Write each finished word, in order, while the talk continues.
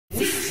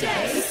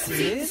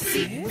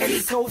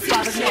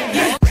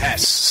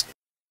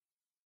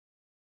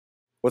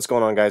What's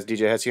going on, guys?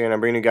 DJ Hess here, and I'm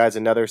bringing you guys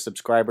another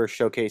subscriber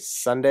showcase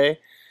Sunday,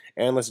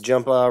 and let's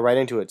jump right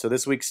into it. So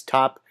this week's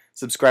top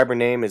subscriber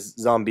name is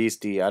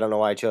Zombiesty. I don't know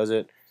why I chose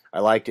it.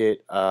 I liked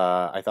it.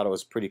 I thought it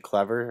was pretty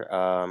clever.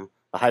 A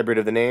hybrid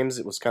of the names.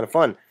 It was kind of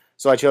fun,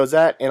 so I chose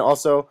that. And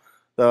also,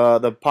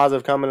 the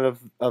positive comment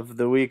of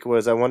the week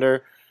was, I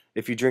wonder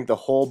if you drink the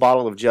whole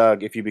bottle of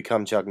Jug if you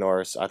become Chuck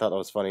Norris. I thought that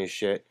was funny as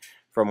shit.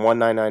 From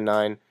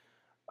 1999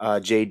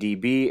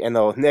 JDB. And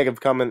the negative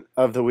comment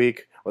of the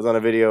week was on a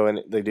video,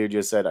 and the dude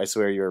just said, "I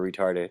swear you're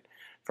retarded,"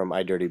 from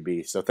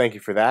iDirtyB. So thank you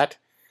for that.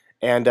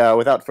 And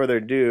without further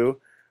ado,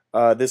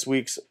 this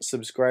week's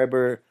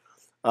subscriber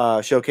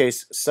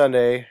showcase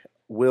Sunday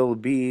will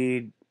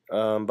be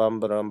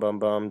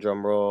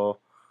drum roll.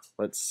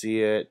 Let's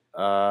see it.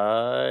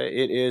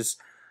 It is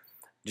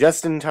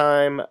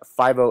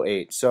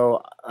JustinTyme508.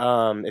 So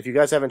if you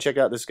guys haven't checked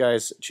out this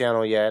guy's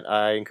channel yet,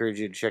 I encourage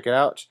you to check it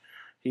out.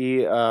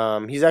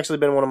 He's actually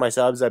been one of my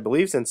subs, I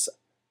believe, since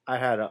I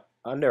had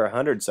under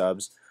 100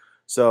 subs.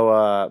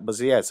 So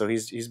so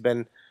he's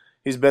been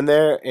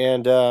there,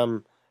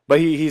 and but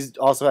he's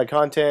also had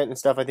content and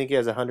stuff. I think he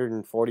has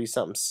 140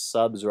 something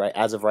subs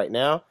as of right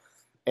now,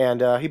 and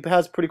he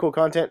has pretty cool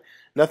content.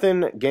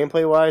 Nothing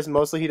gameplay wise.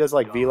 Mostly he does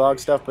like vlog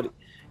stuff, but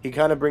he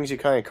kind of brings you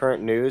kind of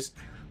current news.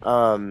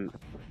 And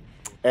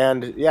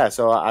yeah,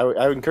 so I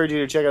would encourage you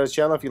to check out his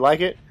channel if you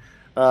like it.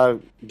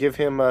 Give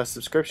him a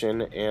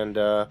subscription, and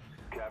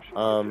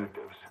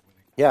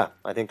yeah,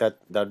 I think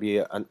that'd be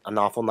an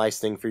awful nice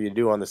thing for you to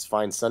do on this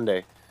fine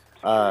Sunday.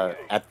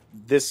 At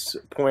this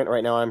point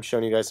right now, I'm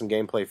showing you guys some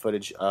gameplay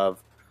footage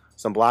of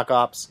some Black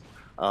Ops,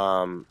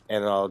 and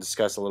I'll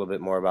discuss a little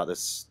bit more about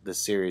this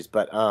series.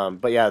 But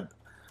yeah,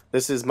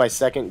 this is my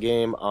second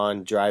game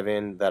on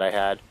Drive-In that I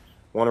had,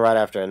 one right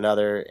after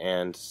another,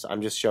 and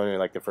I'm just showing you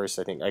like the first.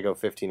 I think I go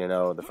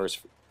 15-0 the first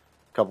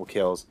couple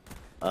kills.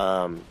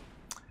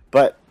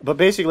 But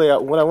basically,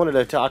 what I wanted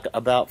to talk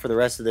about for the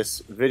rest of this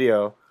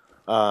video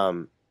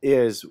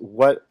is,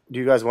 what do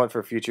you guys want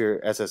for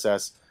future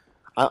SSS?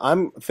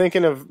 I'm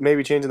thinking of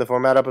maybe changing the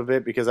format up a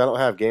bit because I don't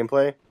have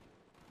gameplay.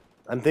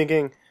 I'm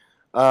thinking,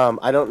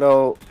 I don't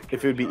know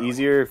if it would be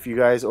easier if you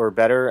guys, or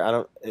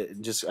better,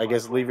 I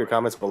guess leave your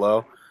comments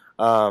below,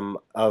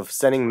 of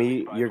sending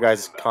me your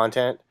guys'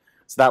 content.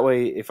 So that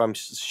way, if I'm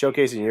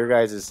showcasing your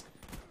guys'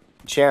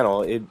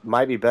 channel, it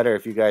might be better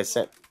if you guys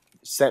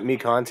sent me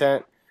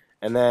content,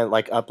 and then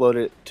like upload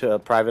it to a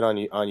private on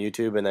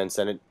YouTube, and then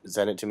send it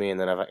to me, and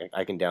then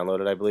I can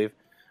download it, I believe.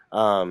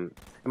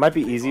 It might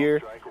be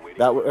easier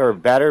or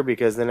better,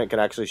 because then it can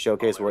actually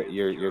showcase what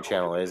your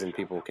channel is, and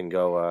people can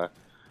go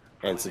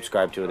and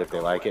subscribe to it if they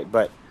like it.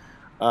 But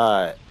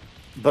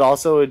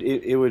also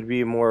it would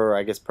be more,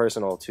 I guess,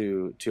 personal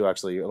to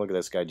actually look at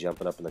this guy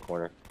jumping up in the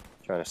corner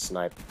trying to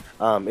snipe.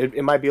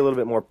 It might be a little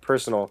bit more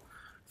personal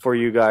for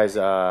you guys,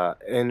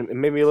 and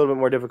maybe a little bit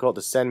more difficult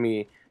to send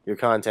me your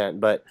content,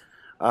 but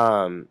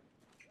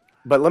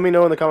let me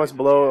know in the comments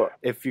below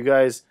if you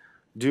guys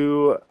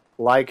do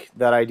like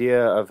that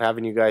idea of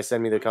having you guys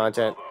send me the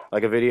content,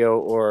 like a video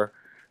or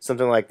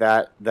something like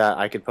that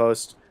I could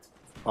post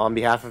on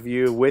behalf of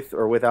you, with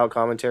or without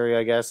commentary,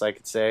 I guess I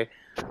could say.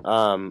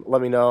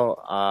 Let me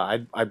know.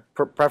 I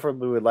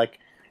preferably would like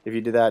if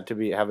you did that to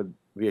be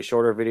a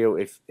shorter video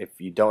if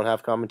you don't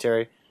have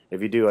commentary.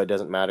 If you do, it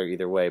doesn't matter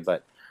either way.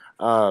 But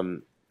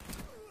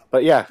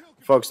yeah,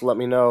 folks, let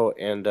me know,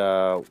 and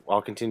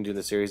I'll continue doing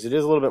the series. It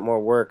is a little bit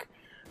more work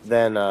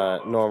than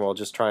normal,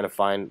 just trying to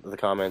find the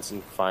comments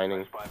and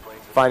finding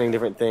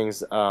different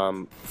things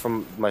from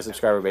my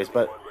subscriber base.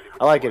 But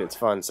I like it; it's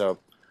fun. So,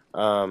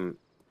 and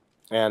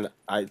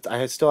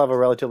I still have a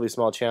relatively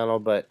small channel,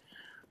 but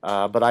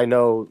I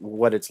know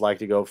what it's like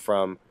to go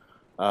from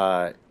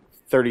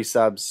 30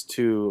 subs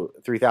to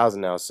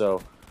 3,000 now.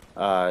 So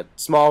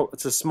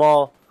it's a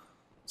small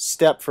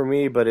step for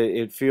me, but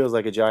it feels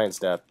like a giant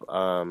step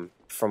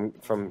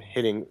from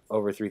hitting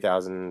over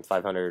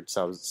 3,500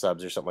 subs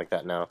or something like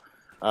that now.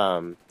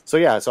 So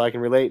yeah, so I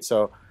can relate.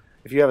 So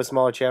if you have a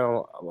smaller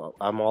channel, well,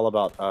 I'm all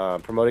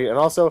about promoting it. And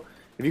also,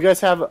 if you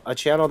guys have a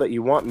channel that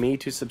you want me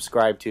to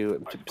subscribe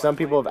to, some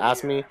people have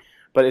asked me,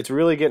 but it's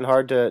really getting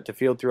hard to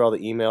field through all the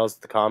emails,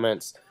 the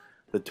comments,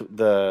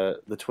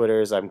 the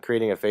Twitters. I'm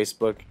creating a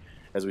Facebook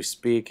as we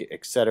speak,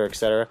 etc.,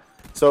 etc.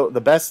 So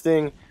the best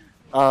thing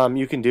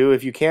you can do,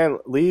 if you can,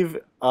 leave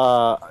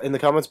in the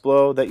comments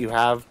below that you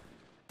have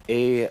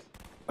a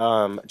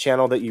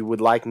channel that you would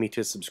like me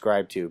to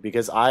subscribe to,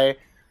 because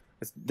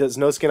there's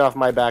no skin off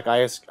my back.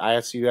 I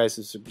ask you guys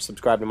to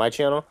subscribe to my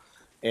channel,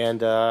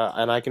 and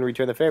I can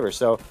return the favor.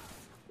 So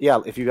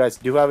yeah, if you guys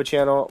do have a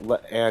channel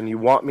and you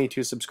want me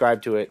to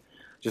subscribe to it,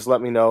 just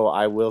let me know.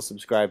 I will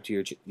subscribe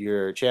to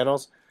your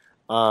channels.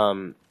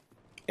 Yeah,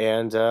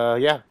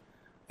 I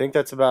think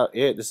that's about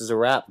it. This is a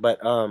wrap. But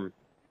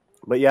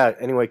yeah,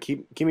 anyway,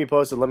 keep me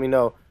posted. Let me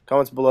know.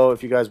 Comments below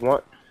if you guys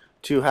want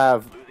to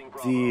have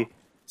the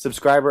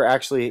subscriber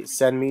actually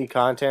send me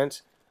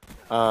content,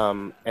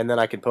 and then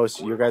I can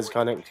post your guys'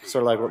 content,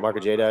 sort of like what Marco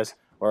J does,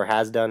 or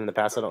has done in the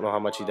past. I don't know how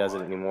much he does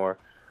it anymore.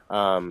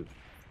 um,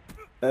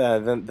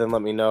 then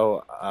let me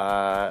know.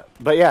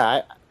 But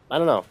yeah, I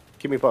don't know.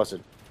 Keep me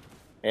posted,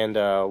 and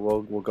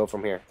we'll go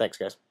from here. Thanks,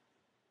 guys.